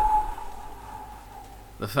fact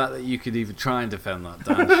that you could even try and defend that,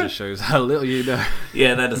 Dan, just shows how little you know.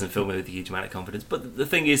 Yeah, that doesn't fill me with a huge amount of confidence. But the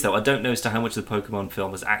thing is, though, I don't know as to how much the Pokemon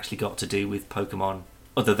film has actually got to do with Pokemon,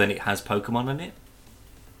 other than it has Pokemon in it.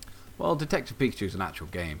 Well, Detective Pikachu is an actual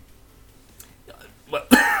game. Well,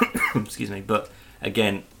 excuse me, but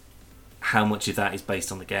again, how much of that is based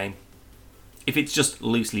on the game? If it's just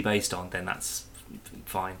loosely based on, then that's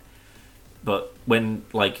fine. But when,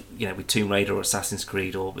 with Tomb Raider or Assassin's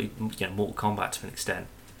Creed or Mortal Kombat to an extent,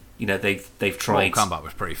 they've tried. Mortal Kombat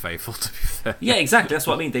was pretty faithful, to be fair. Yeah, exactly. That's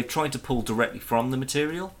what I mean. They've tried to pull directly from the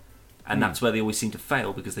material, and that's where they always seem to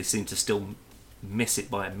fail because they seem to still miss it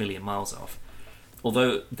by a million miles off.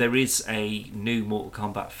 Although there is a new Mortal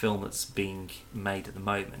Kombat film that's being made at the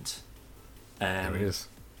moment. There is.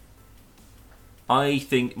 I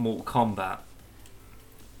think Mortal Kombat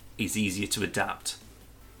is easier to adapt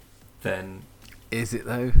than... Is it,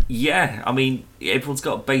 though? Yeah, I mean, everyone's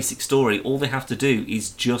got a basic story. All they have to do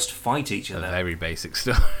is just fight each other. A very basic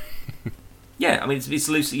story. Yeah, I mean, it's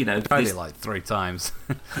loosely, Tried it like 3 times.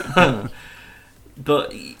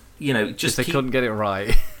 But, just they couldn't get it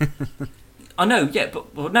right. I know, yeah,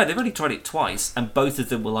 but no, they've only tried it twice, and both of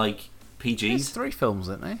them were like PGs. There's 3 films,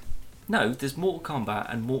 isn't there? No, there's Mortal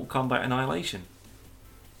Kombat and Mortal Kombat Annihilation.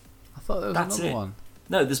 I thought there was That's another it. one.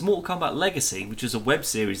 No, there's Mortal Kombat Legacy, which was a web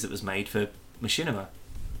series that was made for Machinima.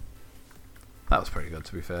 That was pretty good,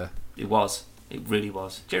 to be fair. It was. It really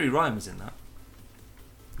was. Jerry Ryan was in that.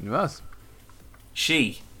 It was.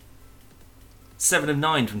 She. 7 of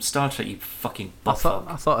 9 from Star Trek, you fucking buttfuck.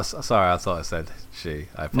 I thought I said she.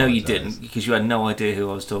 I No, you apologise. didn't, because you had no idea who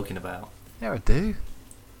I was talking about. Yeah, I do.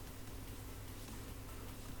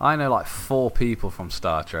 I know like 4 people from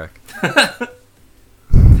Star Trek.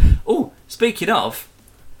 Oh, speaking of...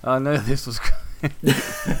 I know this was...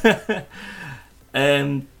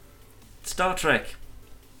 Star Trek.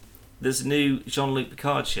 There's a new Jean-Luc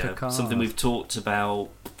Picard show. Picard. Something we've talked about.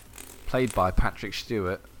 Played by Patrick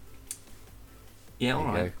Stewart. Yeah, There you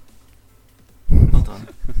alright. go. Well done.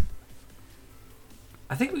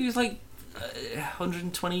 I think we was like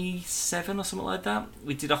 127 or something like that.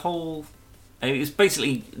 We did a whole... It was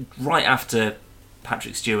basically right after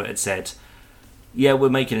Patrick Stewart had said, yeah, we're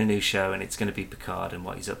making a new show and it's going to be Picard and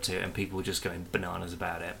what he's up to, and people were just going bananas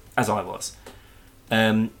about it, as I was.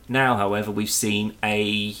 Now, however, we've seen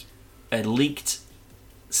a leaked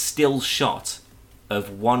still shot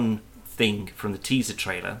of one thing from the teaser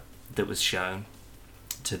trailer that was shown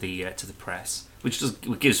to the press, which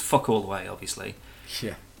gives fuck all away, obviously.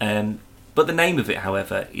 Yeah. But the name of it,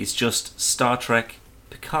 however, is just Star Trek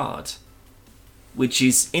Picard, which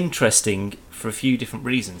is interesting for a few different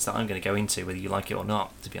reasons that I'm going to go into, whether you like it or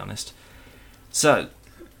not, to be honest. So,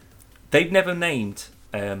 they've never named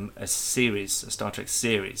a Star Trek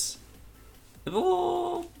series,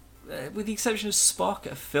 or with the exception of Spock,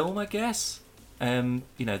 a film, I guess.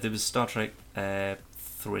 There was Star Trek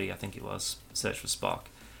 3, I think it was, Search for Spock.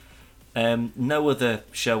 No other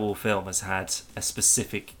show or film has had a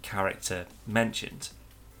specific character mentioned,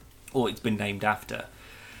 or it's been named after,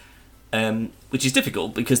 which is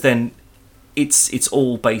difficult because then it's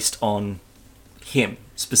all based on him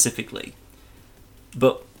specifically.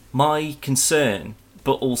 But my concern,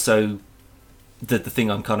 but also the thing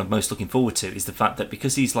I'm kind of most looking forward to, is the fact that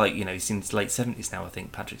because he's he's in his late 70s now, I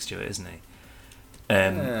think, Patrick Stewart, isn't he?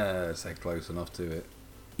 Yeah, say close enough to it.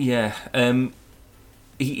 Yeah.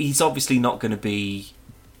 He's obviously not going to be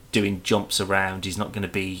doing jumps around. He's not going to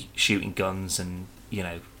be shooting guns, and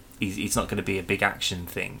he's not going to be a big action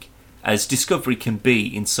thing, as Discovery can be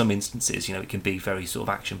in some instances. It can be very sort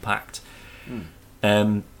of action packed.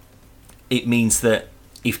 It means that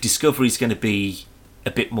if Discovery is going to be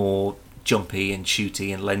a bit more jumpy and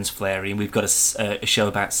shooty and lens flary, and we've got a show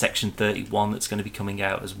about Section 31 that's going to be coming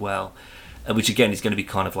out as well, which again is going to be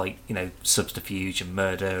kind of like subterfuge and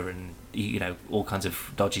murder and all kinds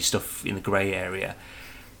of dodgy stuff in the grey area.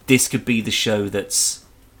 This could be the show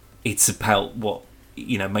it's about what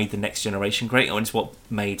made the Next Generation great, and it's what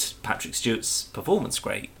made Patrick Stewart's performance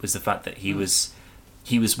great, was the fact that he was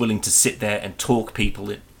willing to sit there and talk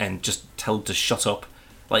people and just tell them to shut up.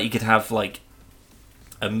 Like, you could have like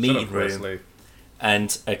a meeting room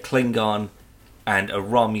and a Klingon and a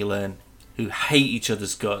Romulan who hate each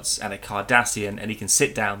other's guts and a Cardassian, and he can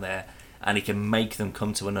sit down there and he can make them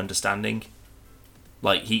come to an understanding.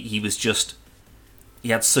 Like, he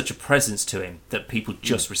had such a presence to him that people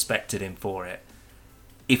just respected him for it.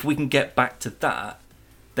 If we can get back to that,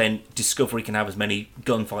 then Discovery can have as many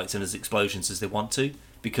gunfights and as explosions as they want to,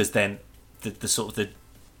 because then the sort of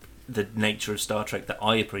the nature of Star Trek that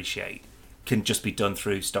I appreciate can just be done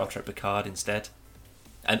through Star Trek Picard instead.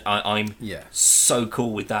 And I'm so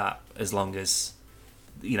cool with that, as long as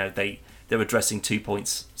they're addressing 2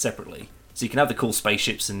 points separately. So you can have the cool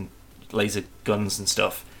spaceships and laser guns and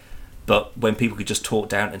stuff, but when people could just talk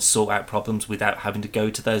down and sort out problems without having to go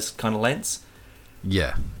to those kind of lengths.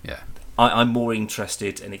 Yeah. I'm more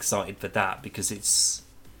interested and excited for that, because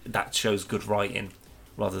that shows good writing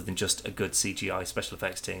rather than just a good CGI special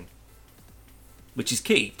effects team, which is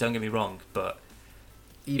key, don't get me wrong, but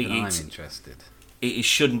even I'm interested. It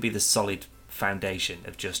shouldn't be the solid foundation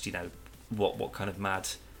of just what kind of mad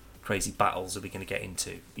crazy battles are we going to get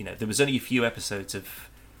into. There was only a few episodes of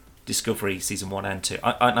Discovery season 1 and 2,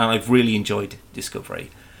 and I've really enjoyed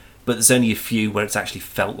Discovery, but there's only a few where it's actually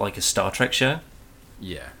felt like a Star Trek show.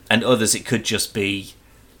 Yeah. And others it could just be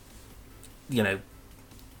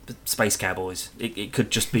Space Cowboys. It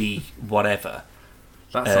could just be whatever.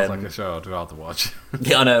 That sounds like a show I'd rather watch.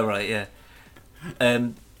 Yeah, I know, right? Yeah.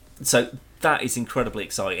 So that is incredibly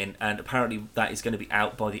exciting, and apparently that is going to be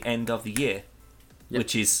out by the end of the year,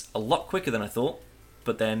 which is a lot quicker than I thought.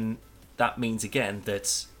 But then that means again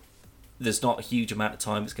that there's not a huge amount of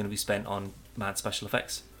time that's going to be spent on mad special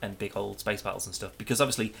effects and big old space battles and stuff, because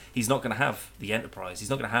obviously he's not going to have the Enterprise.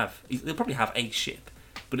 He'll probably have a ship,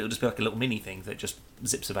 but it'll just be like a little mini thing that just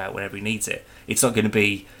zips about wherever he needs it. It's not going to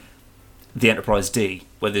be the Enterprise D,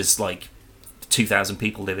 where there's like 2,000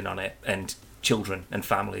 people living on it and children and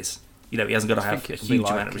families. He hasn't got to have a huge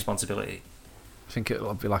amount of responsibility. I think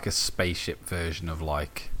it'll be like a spaceship version of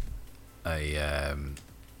like a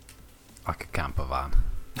camper van.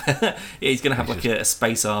 Yeah, he's going to have like a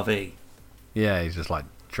space RV. Yeah, he's just like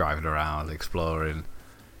driving around, exploring,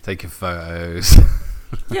 taking photos.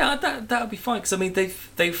 Yeah, that would be fine, because I mean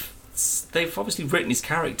they've obviously written his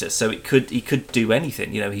character, so he could do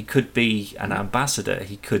anything. He could be an ambassador,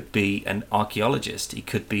 he could be an archaeologist, he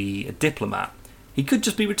could be a diplomat, he could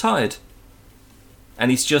just be retired,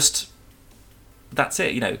 and he's just, that's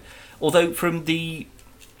it. Although from the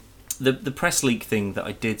press leak thing that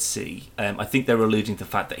I did see, I think they were alluding to the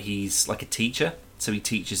fact that he's like a teacher, so he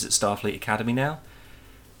teaches at Starfleet Academy now,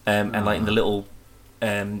 and like in the little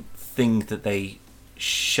thing that they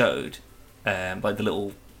showed, like the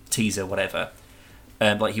little teaser, whatever,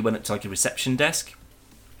 like he went up to like a reception desk,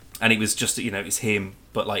 and it was just it's him,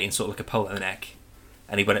 but like in sort of like a polo neck,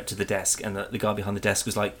 and he went up to the desk, and the guy behind the desk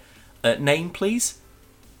was like, "Name, please,"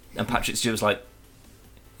 and Patrick Stewart was like, "Are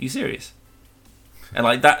you serious?" And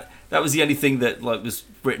like That was the only thing that like was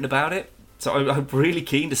written about it. So I'm really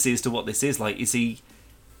keen to see as to what this is. Like, is he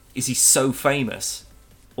so famous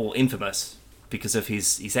or infamous because of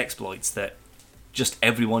his exploits that just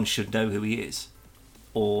everyone should know who he is?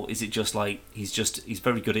 Or is it just like he's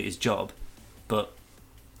very good at his job, but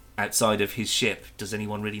outside of his ship, does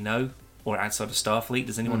anyone really know? Or outside of Starfleet,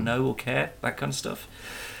 does anyone know or care? That kind of stuff.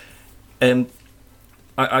 I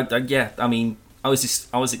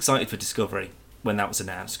was excited for Discovery when that was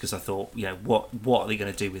announced, because I thought, what are they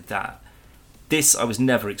going to do with that? This I was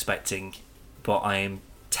never expecting, but I am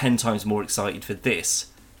 10 times more excited for this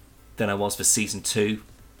than I was for season 2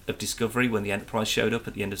 of Discovery when the Enterprise showed up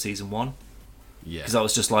at the end of season 1. Yeah. Because I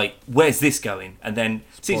was just like, where's this going? And then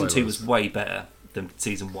season Spoilers. 2 was way better than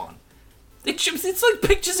season 1. It's like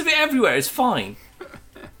pictures of it everywhere. It's fine.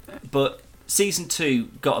 But season 2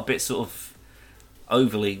 got a bit sort of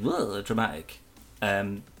overly dramatic.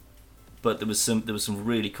 But there was some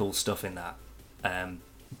really cool stuff in that.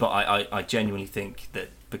 But I genuinely think that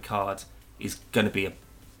Picard is going to be a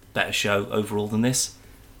better show overall than this,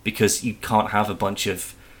 because you can't have a bunch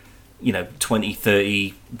of 20,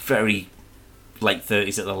 30, very late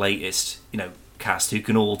 30s at the latest, cast who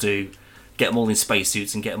can all get them all in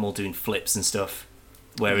spacesuits and get them all doing flips and stuff.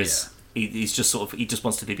 Whereas he's just he just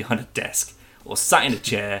wants to be behind a desk or sat in a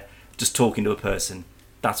chair just talking to a person.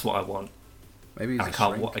 That's what I want. Maybe he's I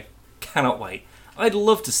cannot wait. I'd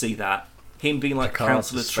love to see that. Him being like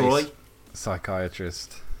Councillor Troy.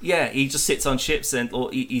 Psychiatrist. Yeah, he just sits on ships or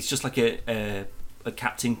he's just like a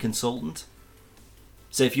captain consultant.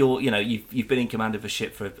 So if you've been in command of a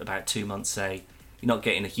ship for about 2 months, say, you're not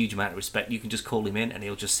getting a huge amount of respect, you can just call him in and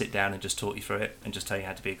he'll just sit down and just talk you through it and just tell you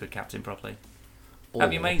how to be a good captain properly. That'd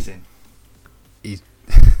be amazing. They've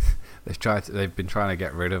been trying to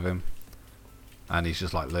get rid of him, and he's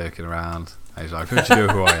just like lurking around. And he's like, "Don't you know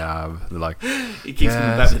who I am?" And they're like, he keeps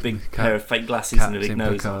coming back with a big pair of fake glasses and a big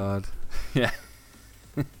nose. Picard. Yeah,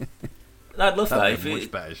 I'd love that. That'd be a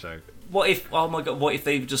much better show. What if? Oh my god! What if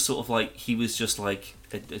they just sort of like he was just like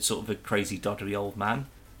a sort of a crazy doddery old man,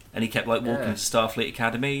 and he kept like walking to Starfleet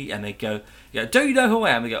Academy, and they go, "Do you know who I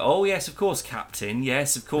am?" They go, "Oh yes, of course, Captain.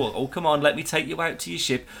 Yes, of course. Oh come on, let me take you out to your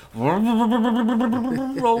ship.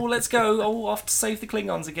 Oh, let's go. Oh, off to save the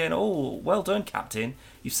Klingons again. Oh, well done, Captain.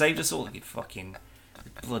 You've saved us all. You fucking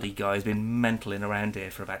bloody guy's been mentaling around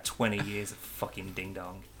here for about 20 years of fucking ding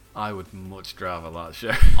dong." I would much rather that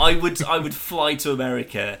show. I would fly to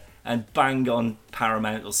America and bang on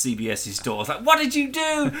Paramount or CBS's doors like, "What did you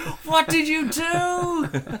do? What did you do?"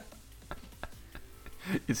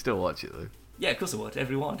 You'd still watch it though. Yeah, of course I would.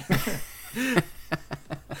 Everyone.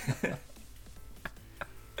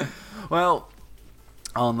 Well,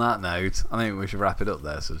 on that note, I think we should wrap it up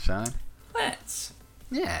there, Sunshine. Let's.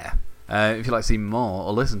 Yeah. If you'd like to see more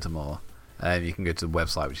or listen to more, you can go to the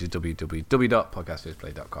website, which is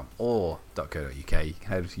www.podcastfirstplayer.com or .co.uk. You can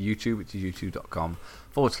head to YouTube, which is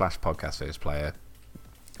youtube.com/podcastfirstplayer.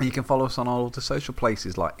 And you can follow us on all the social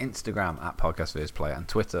places like Instagram @podcastfirstplayer and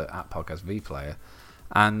Twitter @podcastvplayer.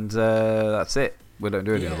 And that's it. We don't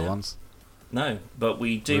do any other ones. No, but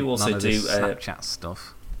we do also none of do this Snapchat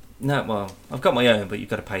stuff. No, well, I've got my own, but you've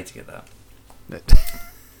got to pay to get that.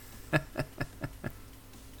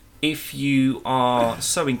 If you are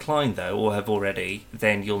so inclined, though, or have already,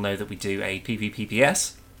 then you'll know that we do a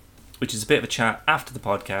PvPPS, which is a bit of a chat after the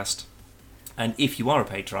podcast. And if you are a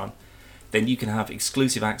patron, then you can have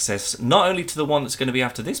exclusive access not only to the one that's going to be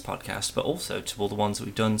after this podcast, but also to all the ones that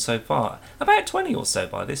we've done so far. About 20 or so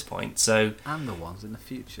by this point. So, and the ones in the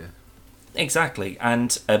future. Exactly.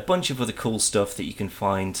 And a bunch of other cool stuff that you can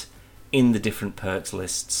find in the different perks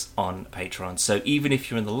lists on Patreon. So even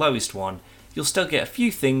if you're in the lowest one, you'll still get a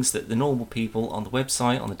few things that the normal people on the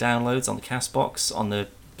website, on the downloads, on the Castbox, on the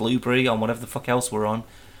Blueberry, on whatever the fuck else we're on,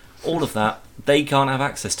 all of that, they can't have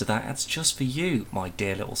access to that. That's just for you, my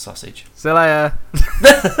dear little sausage. See you later.